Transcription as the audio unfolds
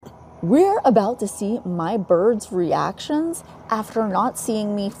We're about to see my birds' reactions after not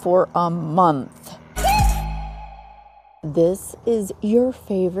seeing me for a month. This is your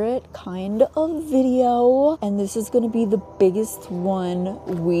favorite kind of video, and this is gonna be the biggest one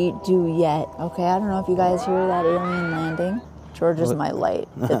we do yet. Okay, I don't know if you guys hear that alien landing. George is my light.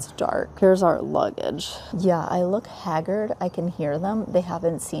 It's dark. Here's our luggage. Yeah, I look haggard. I can hear them. They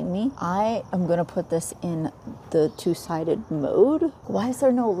haven't seen me. I am gonna put this in the two-sided mode. Why is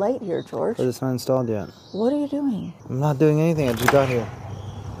there no light here, George? But it's not installed yet. What are you doing? I'm not doing anything. I just got here.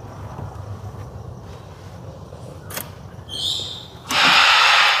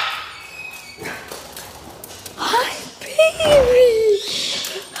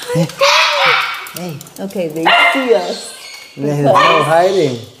 Hey. Okay, they see us. There's no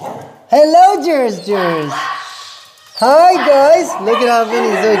hiding. Hello, Jers. Hi, guys. Look at how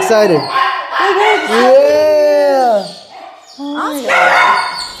Vinny's so excited. Yeah. Miss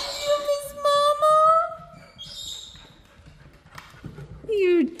Mama.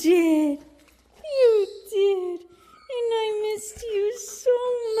 You did. You did. And I missed you so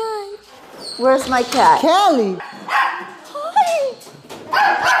much. Where's my cat? Callie. Hi.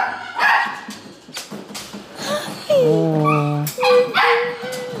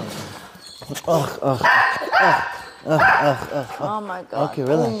 Oh my god. Okay,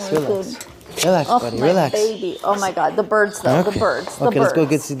 relax, oh relax. Relax, buddy, my relax. Baby. Oh my god, the birds though, Okay. the birds. Okay, let's go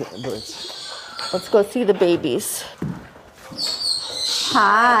see the birds. Let's go see the babies.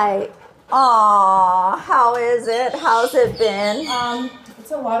 Hi. Aw, how is it? How's it been?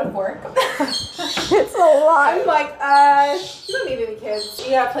 It's a lot of work. It's a lot. I'm like, you don't need any kids.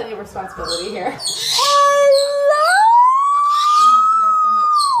 You have plenty of responsibility here. Hello.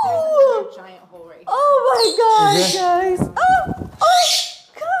 There's another giant hole right here. Oh my god, guys. Oh,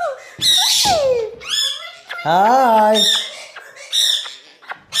 come. Hi. Hi.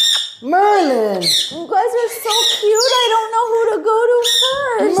 Merlin. You guys are so cute. I don't know who to go to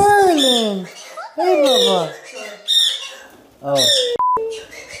first. Merlin. Hey, Baba. Oh.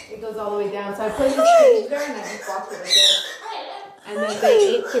 It goes all the way down. So I put this cage there and I just walked it right there. And then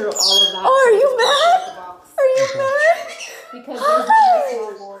they ate through all of that. Oh, are you mad? Box. Are you mad? Because there's no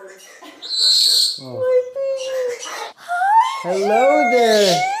small borders. Oh. My baby. Hello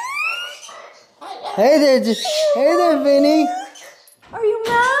there. Hey there, Vinny. Are you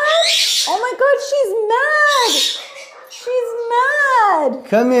mad? Oh my god, she's mad. She's mad.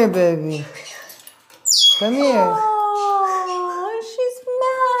 Come here, baby. Come here. Oh, she's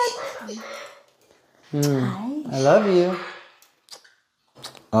mad. Hi. I love you.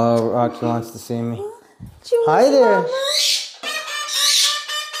 Oh, Roxy wants to see me. Do you Hi want there. Mama?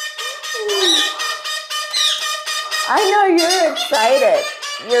 I know you're excited.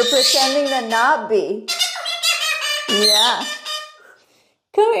 You're pretending to not be. Yeah.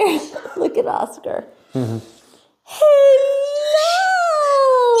 Come here. Look at Oscar. Hello.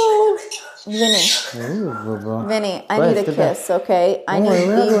 Vinny. Vinny, I need a kiss, okay? I need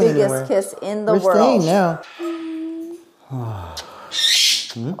the biggest kiss in the world. We're staying now.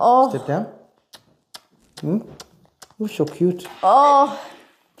 Oh. Step down. You're so cute. Oh.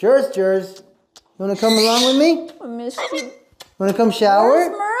 Jers. You want to come along with me? I missed you. You want to come shower? Where's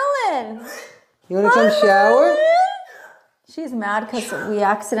Merlin? You want to come shower? Merlin? She's mad because we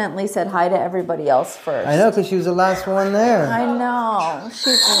accidentally said hi to everybody else first. I know, because she was the last one there. I know.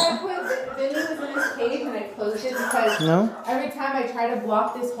 She's. Vinny was in his cage and I closed it because every time I try to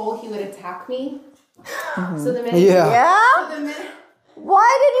block this hole, he would attack me. So the minute Yeah? Why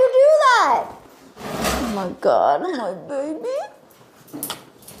did you do that? Oh my god, my baby.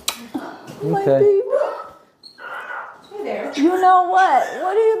 My baby. Hey there. You know what?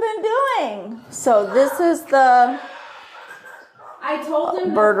 What have you been doing? So this is the I told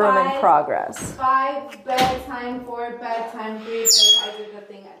him bird room in progress. 5 bedtime, 4 bedtime, 3 bedtime. I did the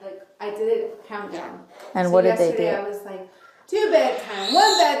thing I did it countdown. And so what did they do? Yesterday I was like 2 bedtime,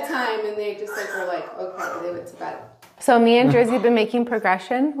 1 bedtime, and they just were like, okay, they went to bed. So me and Jersey have been making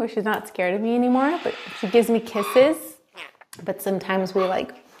progression where she's not scared of me anymore, but she gives me kisses. But sometimes we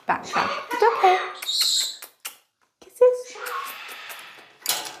like backtrack. It's okay. Kisses.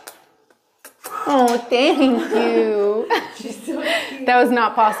 Oh, thank you. That was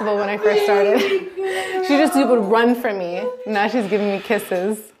not possible when I first started. She just would run from me. Now she's giving me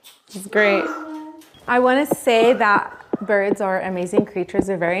kisses. It's great. I want to say that birds are amazing creatures.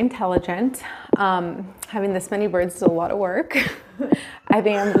 They're very intelligent. Having this many birds is a lot of work. I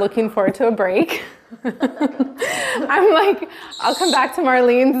think I'm looking forward to a break. I'm like, I'll come back to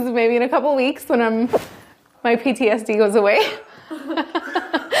Marlene's maybe in a couple weeks when my PTSD goes away.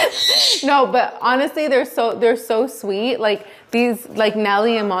 No, but honestly, they're so sweet. Like These, like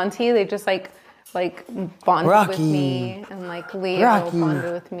Nelly and Monty, they just like bonded with me, and like Leo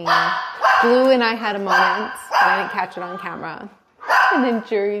bonded with me. Blue and I had a moment, but I didn't catch it on camera. And then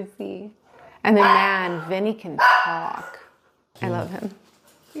Jersey. And then, man, Vinny can talk. I love him.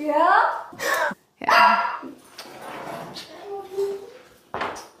 Yeah? Yeah.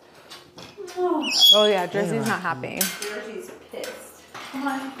 Oh yeah, Jersey's not happy. Jersey's pissed. Come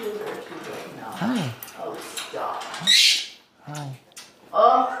on, Blue Jersey. No. Hi. Oh, stop. Hi.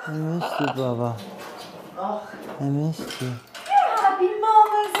 Oh. I missed you, Baba. Oh. I missed you. You're happy,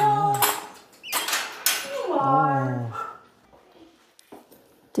 Mama's home. You are. Oh.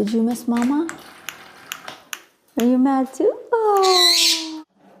 Did you miss Mama? Are you mad too? Oh.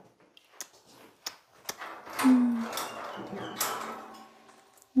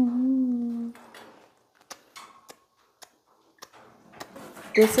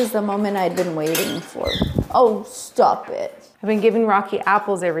 This is the moment I'd been waiting for. Oh, stop it. I've been giving Rocky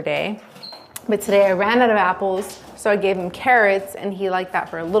apples every day, but today I ran out of apples, so I gave him carrots, and he liked that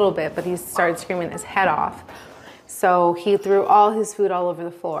for a little bit, but he started screaming his head off. So he threw all his food all over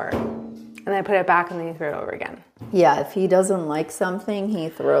the floor, and then I put it back, and then he threw it over again. Yeah, if he doesn't like something, he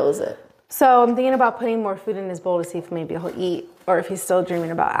throws it. So I'm thinking about putting more food in his bowl to see if maybe he'll eat, or if he's still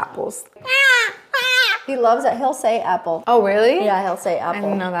dreaming about apples. He loves it. He'll say apple. Oh, really? Yeah, he'll say I apple.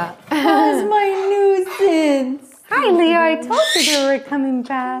 didn't know that. That's my nuisance. Hi, Leo. I told you they were coming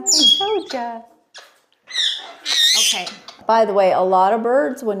back. I told ya. Okay. By the way, a lot of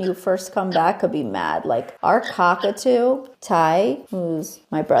birds, when you first come back, could be mad. Like our cockatoo, Ty, who's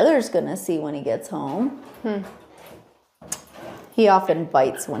my brother's gonna see when he gets home. He often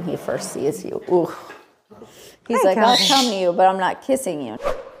bites when he first sees you. Ooh. He's like, I'll come to you, but I'm not kissing you.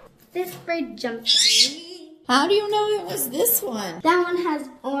 This bird jumped on me. How do you know it was this one? That one has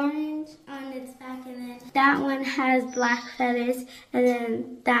orange on its back, and then that one has black feathers, and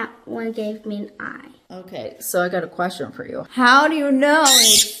then that one gave me an eye. Okay, so I got a question for you. How do you know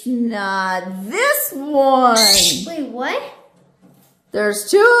it's not this one? Wait, what? There's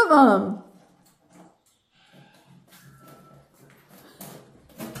two of them.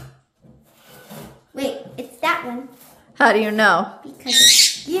 Wait, it's that one. How do you know? Because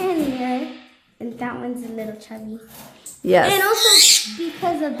it's skinnier, and that one's a little chubby. Yes. And also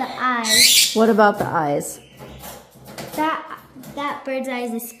because of the eyes. What about the eyes? That bird's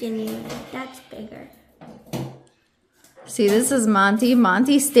eyes is skinnier. That's bigger. See, this is Monty.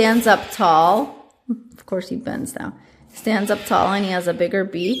 Monty stands up tall. Of course, he bends down. Stands up tall, and he has a bigger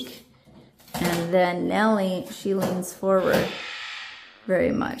beak. And then Nellie, she leans forward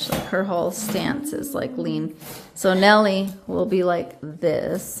very much. Like her whole stance is like lean. So Nellie will be like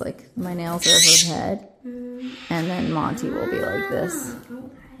this, like my nails are her head. And then Monty will be like this.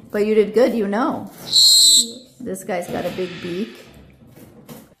 But you did good, you know. This guy's got a big beak.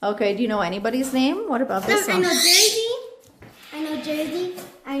 Okay, do you know anybody's name? What about this I one? know Jersey. I know Jersey.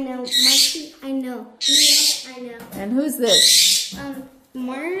 I know Marcy. I know Leo. I know. And who's this?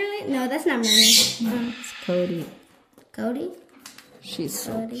 Marlene? No, that's not Marlene. It's Cody. Cody? She's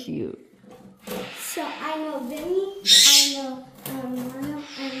so Cody. cute. So I know Vinny, I know Mano,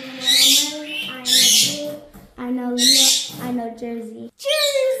 I know Marlene, I know Blue, I know Leo, I know Jersey.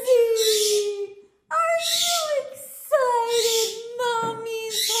 Jersey! Are you excited?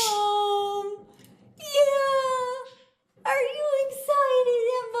 Mommy's home. Yeah. Are you excited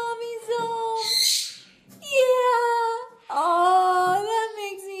that Mommy's home? Yeah. Oh, that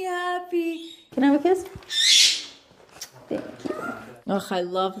makes me happy. Can I have a kiss? Thank you. Ugh, I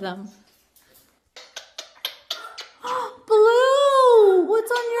love them. Blue!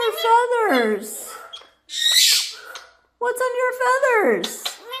 What's on your feathers? What's on your feathers?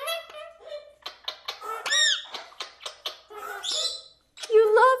 You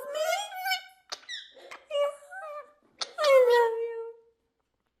love me? Yeah, I love you.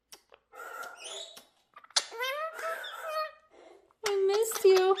 I missed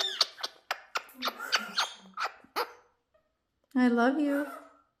you. I love you.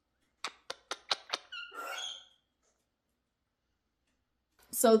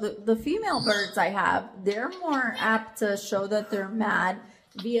 So the female birds I have, they're more apt to show that they're mad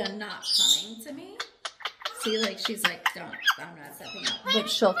via not coming to me. See, like she's like, don't, I'm not stepping up. But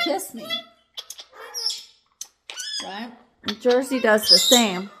she'll kiss me. Right? And Jersey does the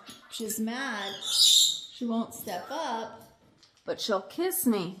same. She's mad. She won't step up, but she'll kiss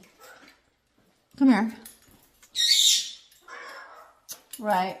me. Come here.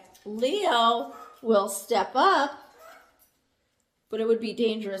 Right. Leo will step up, but it would be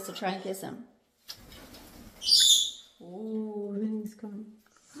dangerous to try and kiss him. Oh, Vinny's coming.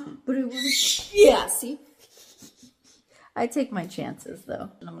 But it was, yeah, see? I take my chances though.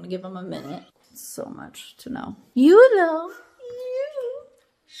 And I'm gonna give him a minute. So much to know. You know. You.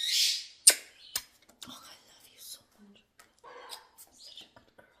 Oh, I love you so much. Such a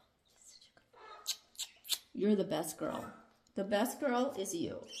good girl. Such a good girl. You're the best girl. The best girl is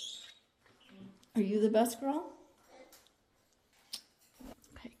you. Are you the best girl?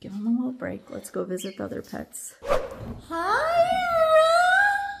 Okay, give him a little break. Let's go visit the other pets. Hi,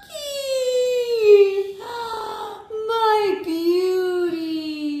 Rocky! My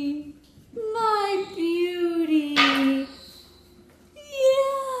beauty! My beauty! Yeah!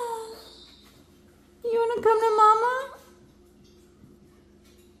 You wanna come to Mama?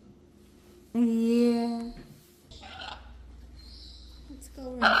 Yeah. Let's go,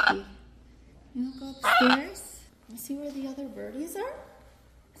 Rocky. You wanna go upstairs? You see where the other birdies are?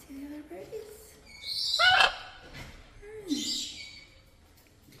 See the other birdies?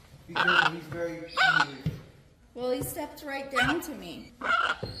 Because he's very angry. Well, he stepped right down to me.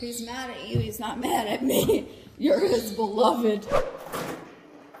 He's mad at you, he's not mad at me. You're his beloved.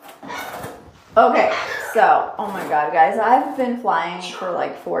 Okay, so, oh my god, guys, I've been flying for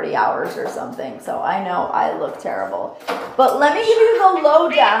like 40 hours or something, so I know I look terrible. But let me give you the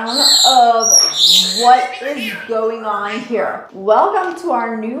lowdown of what is going on here. Welcome to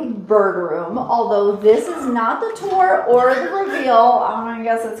our new bird room, although this is not the tour or the reveal. I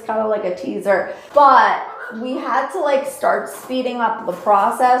guess it's kind of like a teaser, but we had to like start speeding up the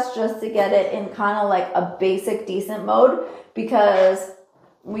process just to get it in kind of like a basic decent mode, because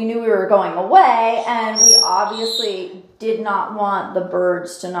we knew we were going away and we obviously did not want the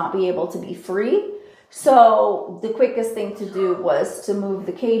birds to not be able to be free. So the quickest thing to do was to move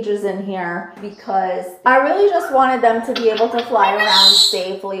the cages in here, because I really just wanted them to be able to fly around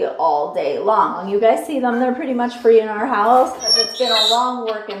safely all day long. When you guys see them, they're pretty much free in our house, because it's been a long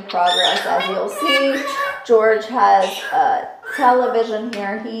work in progress. As you'll see, George has a television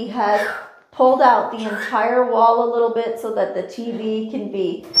here. He has pulled out the entire wall a little bit so that the TV can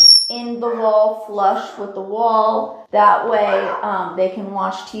be in the wall, flush with the wall. That way they can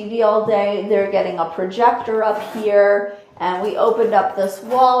watch TV all day. They're getting a projector up here, and we opened up this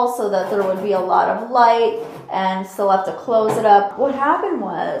wall so that there would be a lot of light, and still have to close it up. What happened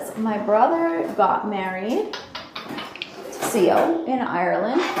was my brother got married to Theo in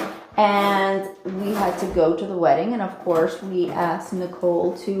Ireland, and we had to go to the wedding, and of course we asked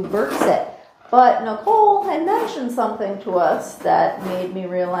Nicole to bird sit. But Nicole had mentioned something to us that made me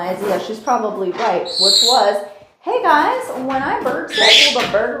realize, yeah, she's probably right, which was, hey guys, when I bird sit, will the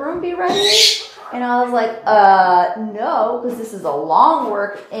bird room be ready? And I was like, no, because this is a long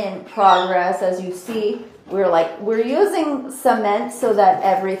work in progress. As you see, we're using cement so that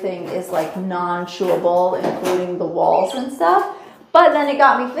everything is like non-chewable, including the walls and stuff. But then it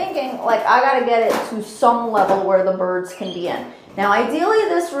got me thinking, like, I gotta get it to some level where the birds can be in. Now, ideally,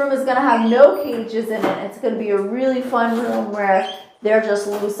 this room is gonna have no cages in it. It's gonna be a really fun room where they're just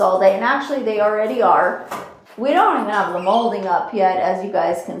loose all day. And actually, they already are. We don't even have the molding up yet, as you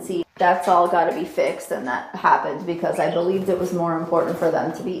guys can see. That's all gotta be fixed, and that happened because I believed it was more important for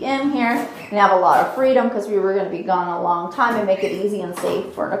them to be in here and have a lot of freedom, because we were gonna be gone a long time, and make it easy and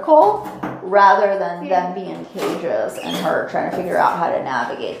safe for Nicole, rather than them be in cages and her trying to figure out how to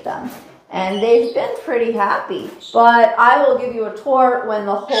navigate them. And they've been pretty happy. But I will give you a tour when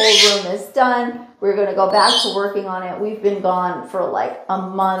the whole room is done. We're gonna go back to working on it. We've been gone for like a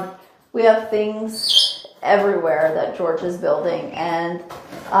month. We have things everywhere that George is building, and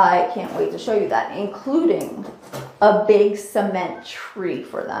I can't wait to show you that, including a big cement tree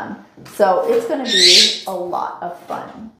for them. So it's gonna be a lot of fun.